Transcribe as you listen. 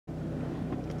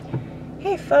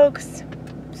Hey folks,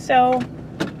 so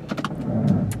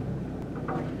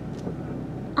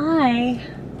I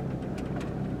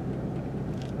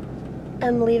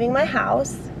am leaving my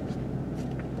house.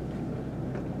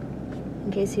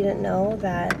 In case you didn't know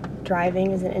that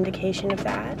driving is an indication of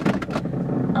that.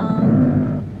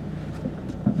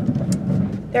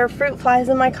 There are fruit flies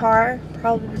in my car,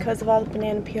 probably because of all the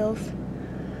banana peels.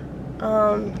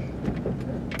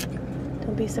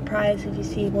 Don't be surprised if you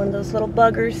see one of those little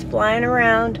buggers flying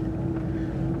around.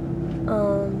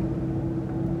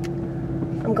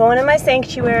 I'm going in my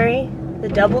sanctuary, the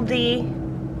Double D.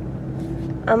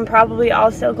 I'm probably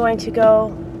also going to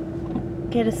go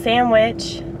get a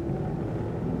sandwich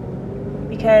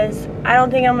because I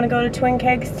don't think I'm going to go to Twin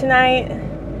Kegs tonight,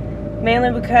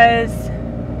 mainly because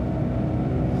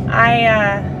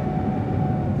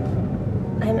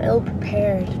I'm ill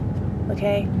prepared,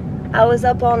 okay? I was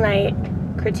up all night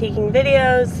critiquing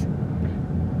videos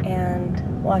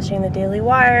and watching the Daily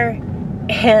Wire,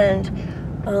 and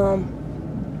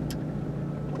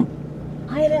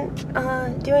I didn't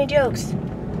do any jokes,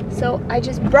 so I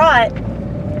just brought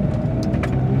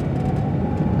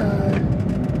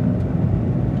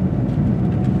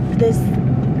this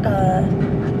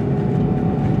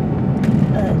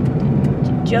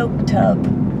joke tub,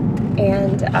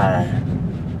 and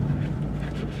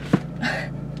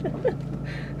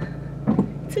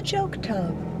it's a joke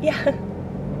tub, yeah.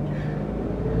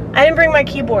 I didn't bring my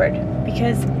keyboard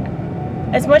because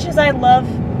as much as I love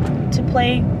to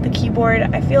play the keyboard,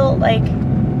 I feel like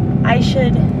I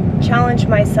should challenge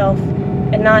myself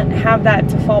and not have that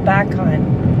to fall back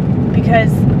on,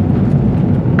 because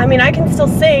I mean, I can still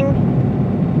sing.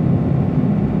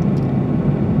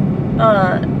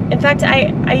 In fact,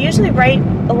 I usually write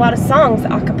a lot of songs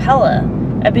a cappella.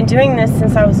 I've been doing this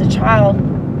since I was a child,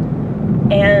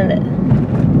 and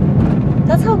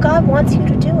that's how God wants you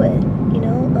to do it, you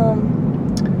know?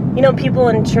 You know, people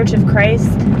in Church of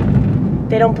Christ,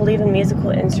 they don't believe in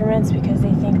musical instruments because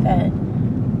they think that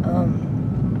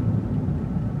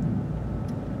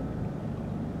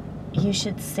you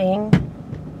should sing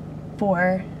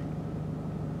for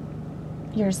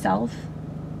yourself,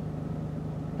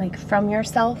 like from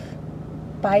yourself,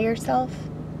 by yourself.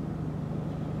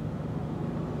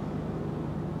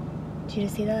 Did you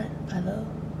just see that? 5-0.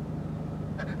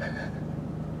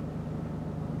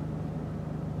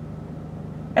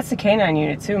 That's the canine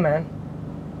unit too, man.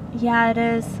 Yeah, it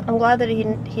is. I'm glad that he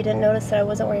didn't notice that I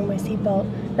wasn't wearing my seatbelt.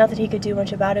 Not that he could do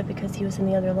much about it because he was in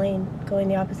the other lane, going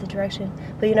the opposite direction.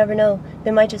 But you never know.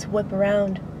 They might just whip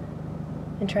around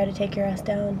and try to take your ass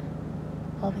down,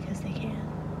 all because they can.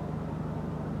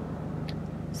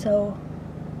 So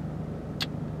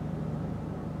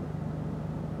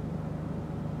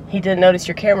he didn't notice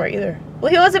your camera either.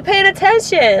 Well, he wasn't paying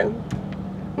attention.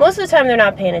 Most of the time they're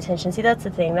not paying attention. See, that's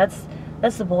the thing. That's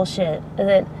the bullshit. And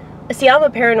then, see, I'm a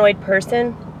paranoid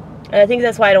person, and I think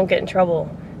that's why I don't get in trouble.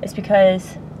 It's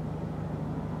because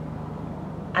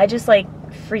I just like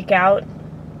freak out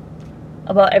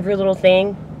about every little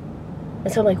thing.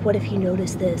 And so I'm like, what if he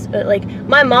noticed this? But like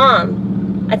my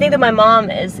mom, I think that my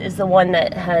mom is the one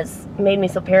that has made me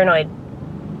so paranoid.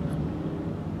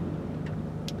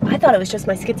 I thought it was just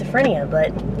my schizophrenia,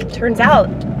 but it turns out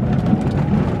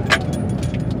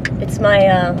it's my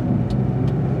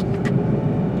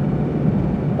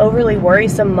overly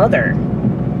worrisome mother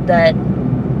that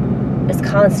is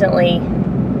constantly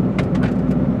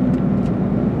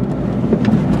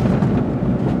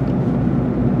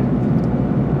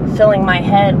filling my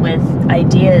head with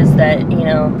ideas that, you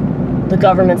know, the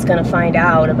government's gonna find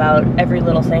out about every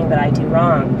little thing that I do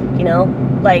wrong, you know?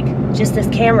 Like, just this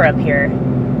camera up here.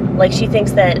 Like, she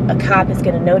thinks that a cop is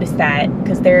gonna notice that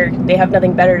because they have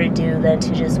nothing better to do than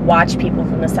to just watch people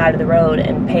from the side of the road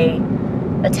and pay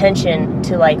attention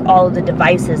to like all of the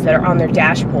devices that are on their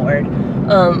dashboard.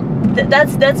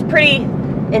 That's pretty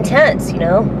intense, you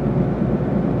know?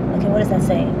 Okay, what does that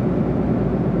say?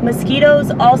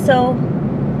 Mosquitos also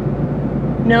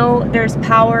know there's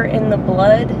power in the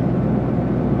blood.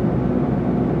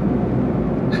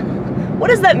 What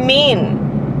does that mean?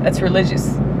 That's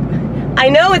religious. I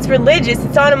know it's religious.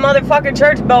 It's on a motherfucking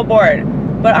church billboard,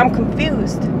 but I'm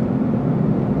confused.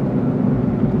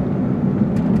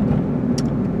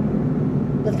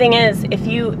 The thing is, if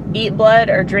you eat blood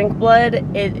or drink blood,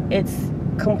 it's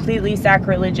completely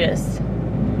sacrilegious.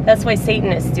 That's why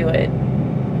Satanists do it.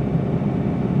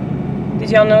 Did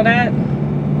y'all know that?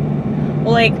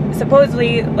 Well, like,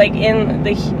 supposedly, like, in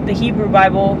the Hebrew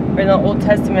Bible, or in the Old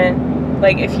Testament,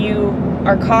 like, if you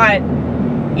are caught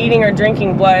eating or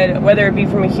drinking blood, whether it be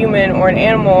from a human or an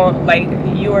animal, like,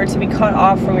 you are to be cut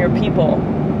off from your people.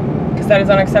 Because that is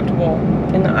unacceptable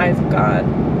in the eyes of God.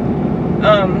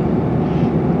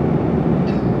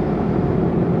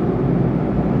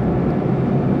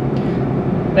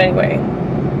 But anyway,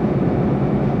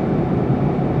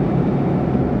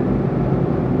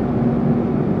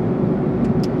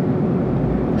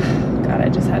 God, I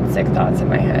just had sick thoughts in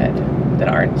my head that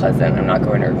aren't pleasant. I'm not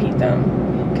going to repeat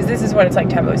them, because this is what it's like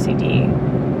to have OCD.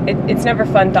 It's never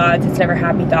fun thoughts, it's never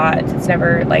happy thoughts, it's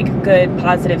never like good,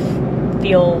 positive,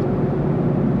 feel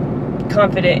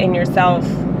confident in yourself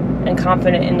and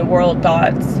confident in the world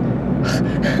thoughts.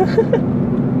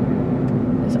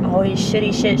 There's always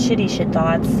shitty shit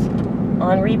thoughts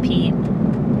on repeat.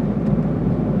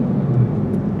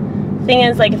 Thing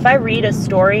is, like, if I read a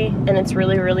story and it's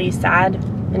really, really sad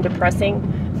and depressing,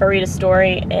 if I read a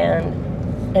story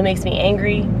and it makes me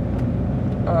angry,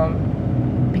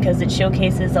 because it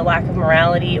showcases a lack of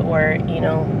morality or, you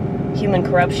know, human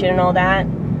corruption and all that,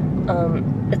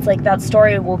 it's like that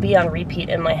story will be on repeat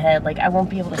in my head. Like, I won't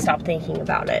be able to stop thinking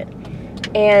about it.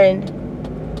 And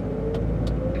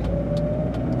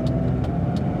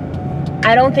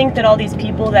I don't think that all these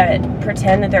people that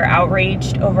pretend that they're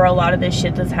outraged over a lot of this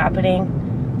shit that's happening,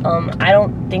 I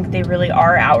don't think they really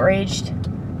are outraged.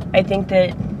 I think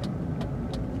that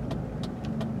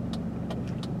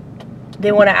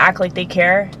they want to act like they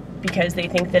care because they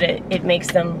think that it makes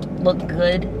them look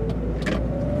good,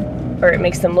 or it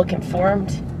makes them look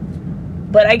informed.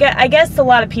 But I guess a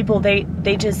lot of people, they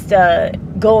just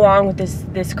go along with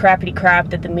this crappity crap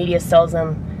that the media sells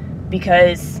them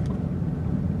because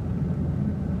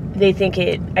they think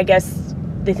it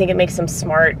makes them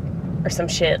smart or some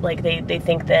shit. Like they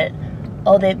think that,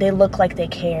 oh, they look like they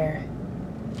care,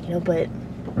 you know. But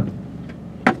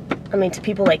I mean, to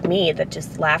people like me that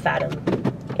just laugh at them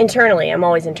internally, I'm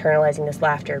always internalizing this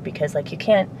laughter, because like you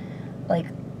can't, like,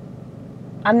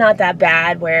 I'm not that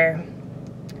bad where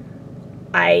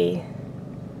I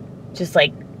just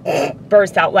like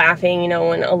burst out laughing, you know,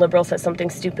 when a liberal says something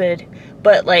stupid.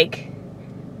 But like,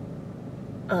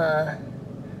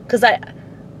 because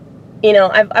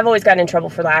I've always gotten in trouble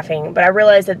for laughing, but I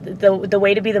realized that the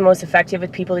way to be the most effective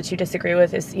with people that you disagree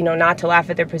with is, you know, not to laugh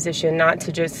at their position, not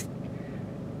to just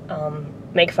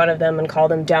make fun of them and call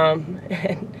them dumb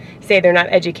and say they're not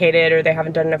educated or they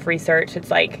haven't done enough research. It's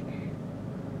like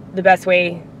the best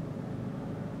way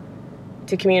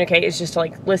to communicate is just to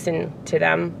like listen to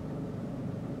them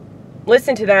and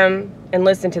listen to them and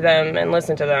listen to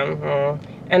them,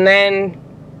 and then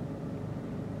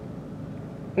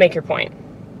make your point.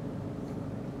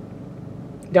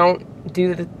 Don't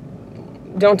do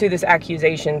this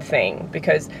accusation thing,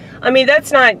 because I mean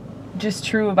that's not just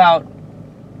true about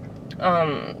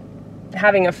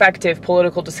having effective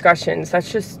political discussions.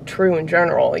 That's just true in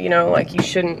general, you know. Like, you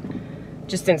shouldn't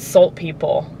just insult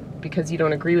people because you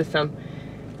don't agree with them.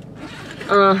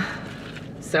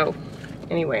 So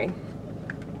anyway,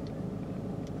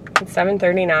 it's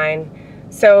 7:39.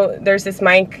 So there's this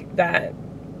mic that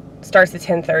starts at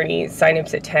 10:30,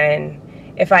 sign-ups at 10.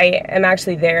 If I am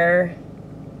actually there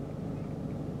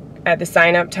at the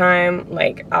sign-up time,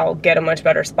 like, I'll get a much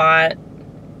better spot.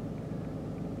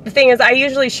 The thing is, I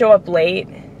usually show up late,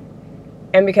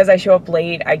 and because I show up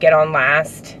late, I get on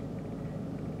last.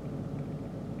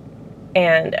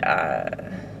 And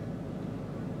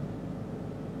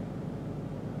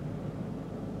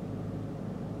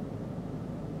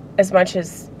as much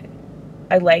as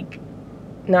I like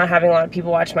not having a lot of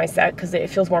people watch my set because it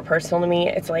feels more personal to me,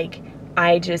 it's like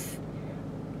I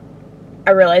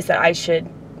realize that I should,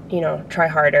 you know, try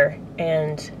harder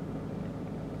and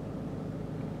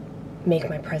make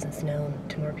my presence known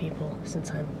to more people,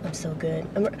 since I'm so good.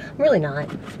 I'm really not.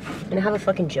 And I have a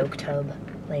fucking joke tub.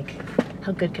 Like,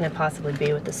 how good can it possibly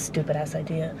be with this stupid ass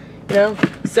idea, you know?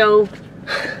 So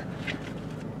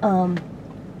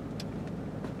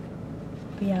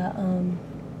yeah,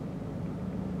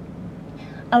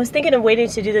 I was thinking of waiting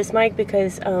to do this mic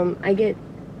because I get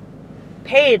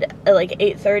paid at like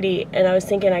 8:30, and I was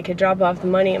thinking I could drop off the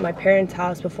money at my parents'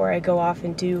 house before I go off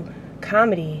and do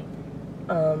comedy.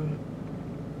 I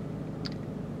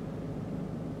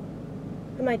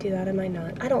might do that, I might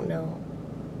not. I don't know.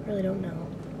 I really don't know.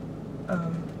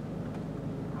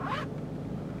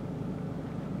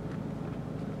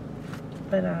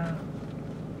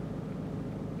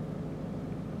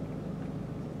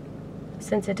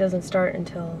 Since it doesn't start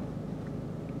until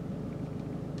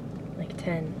like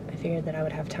 10, I figured that I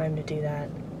would have time to do that.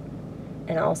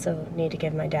 And I also need to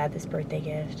give my dad this birthday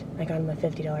gift. I got him a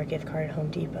 $50 gift card at Home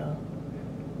Depot.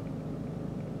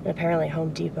 And apparently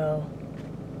Home Depot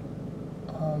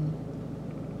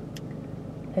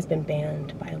has been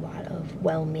banned by a lot of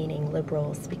well-meaning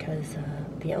liberals because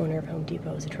the owner of Home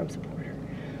Depot is a Trump supporter.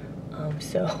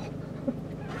 So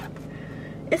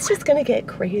it's just gonna get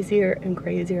crazier and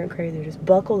crazier and crazier. Just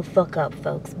buckle the fuck up,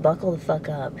 folks. Buckle the fuck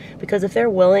up. Because if they're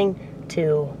willing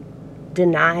to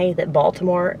deny that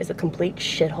Baltimore is a complete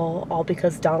shithole all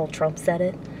because Donald Trump said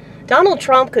it, Donald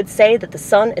Trump could say that the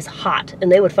sun is hot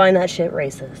and they would find that shit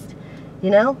racist. You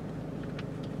know?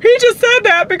 He just said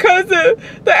that because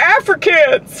of the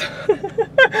Africans.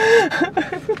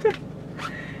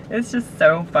 It's just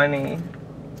so funny.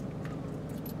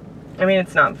 I mean,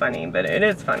 it's not funny, but it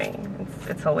is funny.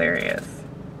 It's hilarious.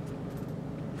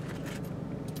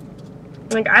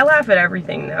 Like, I laugh at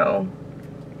everything, though.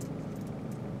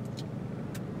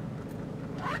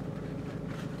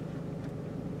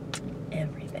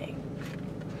 Everything.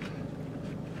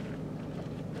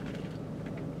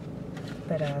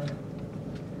 But,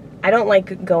 I don't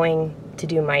like going to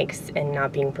do mics and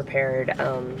not being prepared.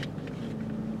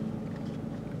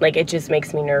 Like, it just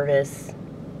makes me nervous.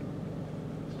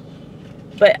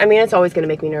 But, I mean, it's always going to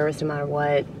make me nervous no matter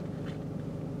what.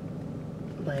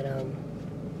 But,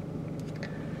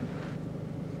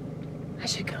 I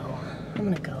should go. I'm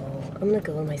gonna go. I'm gonna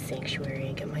go in my sanctuary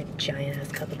and get my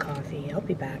giant-ass cup of coffee. I'll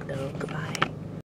be back, though. Goodbye.